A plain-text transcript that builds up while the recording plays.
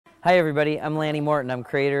Hi everybody, I'm Lanny Morton. I'm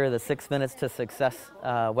creator of the 6 Minutes to Success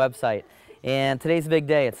website. And today's a big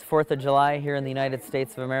day. It's 4th of July here in the United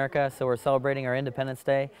States of America, so we're celebrating our Independence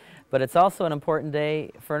Day. But it's also an important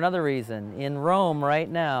day for another reason. In Rome right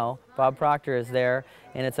now, Bob Proctor is there,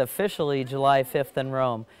 and it's officially July 5th in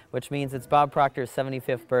Rome, which means it's Bob Proctor's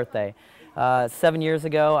 75th birthday. 7 years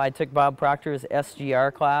ago, I took Bob Proctor's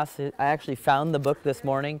SGR class. I actually found the book this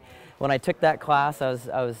morning. When I took that class, I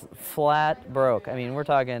was flat broke. I mean, we're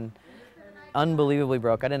talking unbelievably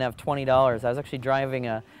broke. I didn't have $20. I was actually driving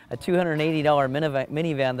a $280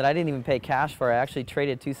 minivan that I didn't even pay cash for. I actually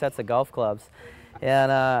traded 2 sets of golf clubs.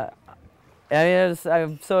 And I'm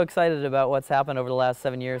so excited about what's happened over the last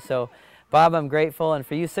 7 years. So, Bob, I'm grateful. And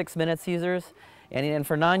for you 6 Minutes users, and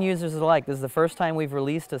for non-users alike, this is the first time we've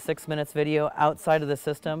released a 6 Minutes video outside of the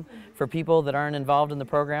system for people that aren't involved in the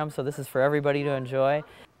program. So this is for everybody to enjoy.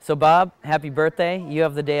 So Bob, happy birthday. You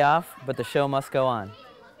have the day off, but the show must go on.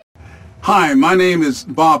 Hi, my name is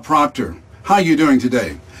Bob Proctor. How are you doing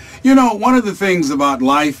today? You know, one of the things about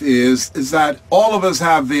life is that all of us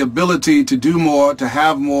have the ability to do more, to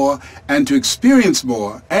have more, and to experience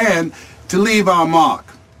more, and to leave our mark.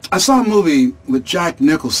 I saw a movie with Jack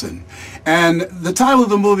Nicholson, and the title of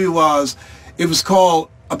the movie was called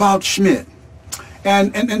About Schmidt.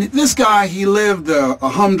 And this guy, he lived a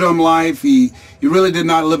humdrum life. He really did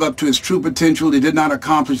not live up to his true potential. He did not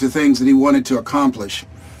accomplish the things that he wanted to accomplish.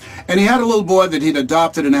 And he had a little boy that he'd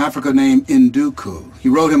adopted in Africa named Nduku. He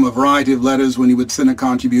wrote him a variety of letters when he would send a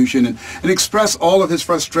contribution and express all of his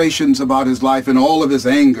frustrations about his life and all of his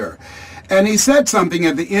anger. And he said something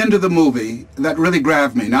at the end of the movie that really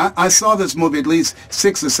grabbed me. Now, I saw this movie at least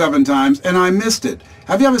 6 or 7 times, and I missed it.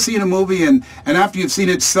 Have you ever seen a movie and after you've seen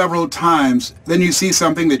it several times, then you see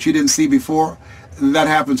something that you didn't see before? That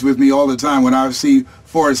happens with me all the time when I see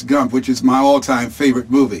Forrest Gump, which is my all-time favorite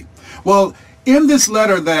movie. Well, in this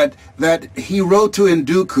letter that he wrote to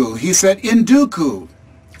Nduku, he said, Nduku,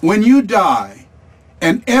 when you die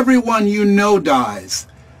and everyone you know dies,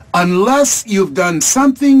 unless you've done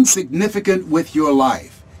something significant with your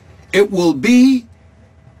life, it will be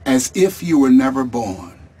as if you were never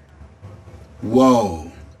born.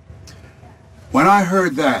 Whoa. When I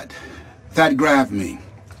heard that grabbed me.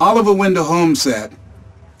 Oliver Wendell Holmes said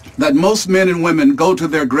that most men and women go to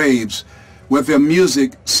their graves with their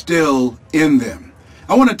music still in them.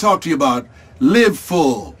 I want to talk to you about live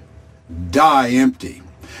full, die empty.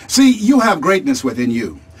 See, you have greatness within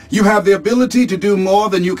you. You have the ability to do more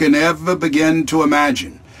than you can ever begin to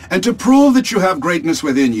imagine. And to prove that you have greatness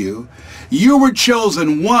within you, you were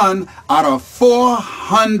chosen 1 out of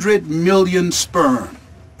 400 million sperm.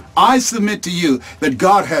 I submit to you that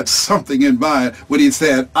God had something in mind when he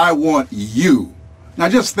said, I want you. Now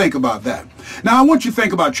just think about that. Now I want you to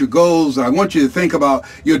think about your goals. I want you to think about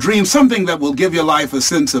your dreams, something that will give your life a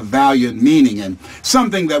sense of value and meaning, and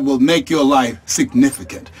something that will make your life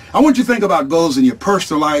significant. I want you to think about goals in your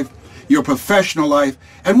personal life, your professional life,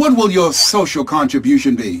 and what will your social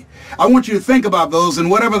contribution be? I want you to think about those, and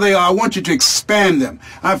whatever they are, I want you to expand them.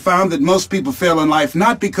 I've found that most people fail in life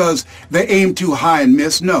not because they aim too high and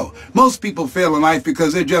miss. No, most people fail in life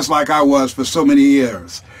because they're just like I was for so many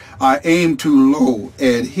years. I aim too low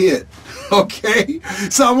and hit. Okay?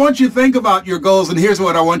 So I want you to think about your goals, and here's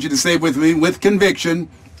what I want you to say with me with conviction.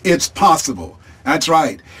 It's possible. That's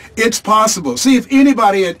right. It's possible. See, if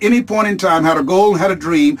anybody at any point in time had a goal and had a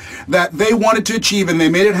dream that they wanted to achieve and they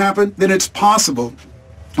made it happen, then it's possible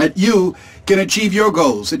that you can achieve your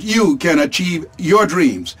goals, that you can achieve your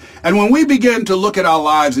dreams. And when we begin to look at our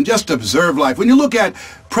lives and just observe life, when you look at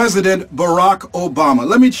President Barack Obama,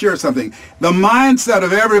 let me share something. The mindset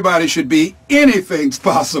of everybody should be anything's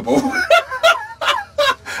possible.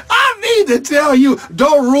 I need to tell you,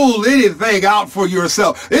 don't rule anything out for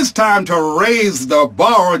yourself. It's time to raise the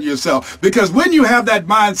bar on yourself, because when you have that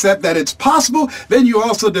mindset that it's possible, then you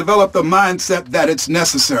also develop the mindset that it's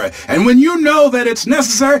necessary. And when you know that it's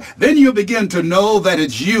necessary, then you begin to know that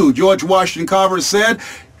it's you. George Washington Carver said,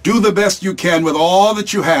 do the best you can with all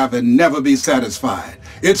that you have and never be satisfied.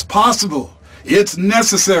 It's possible. It's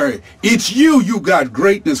necessary. It's you. You got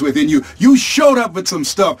greatness within you. You showed up with some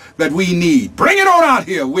stuff that we need. Bring it on out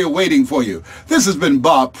here. We're waiting for you. This has been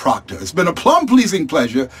Bob Proctor. It's been a plum-pleasing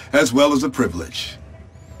pleasure as well as a privilege.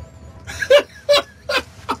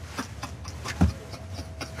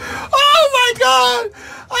 Oh my God.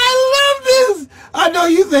 I love this. I know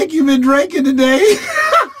you think you've been drinking today.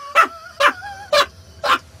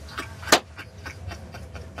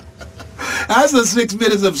 That's the 6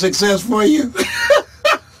 minutes of success for you.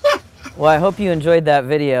 Well, I hope you enjoyed that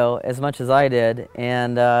video as much as I did,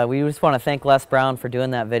 and we just want to thank Les Brown for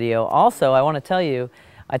doing that video. Also, I want to tell you,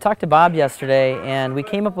 I talked to Bob yesterday, and we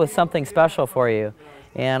came up with something special for you.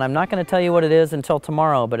 And I'm not going to tell you what it is until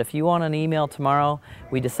tomorrow, but if you want an email tomorrow,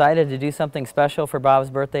 we decided to do something special for Bob's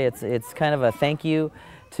birthday. It's kind of a thank you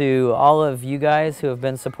to all of you guys who have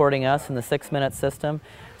been supporting us in the 6-minute system.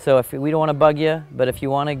 So if we don't want to bug you, but if you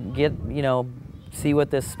want to get, see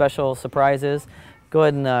what this special surprise is, go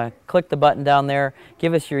ahead and click the button down there.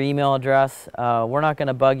 Give us your email address. We're not going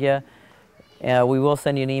to bug you. We will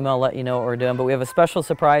send you an email, let you know what we're doing, but we have a special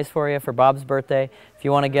surprise for you for Bob's birthday. If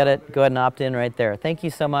you want to get it, go ahead and opt in right there. Thank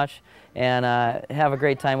you so much, and have a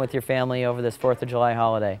great time with your family over this 4th of July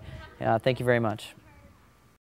holiday. Thank you very much.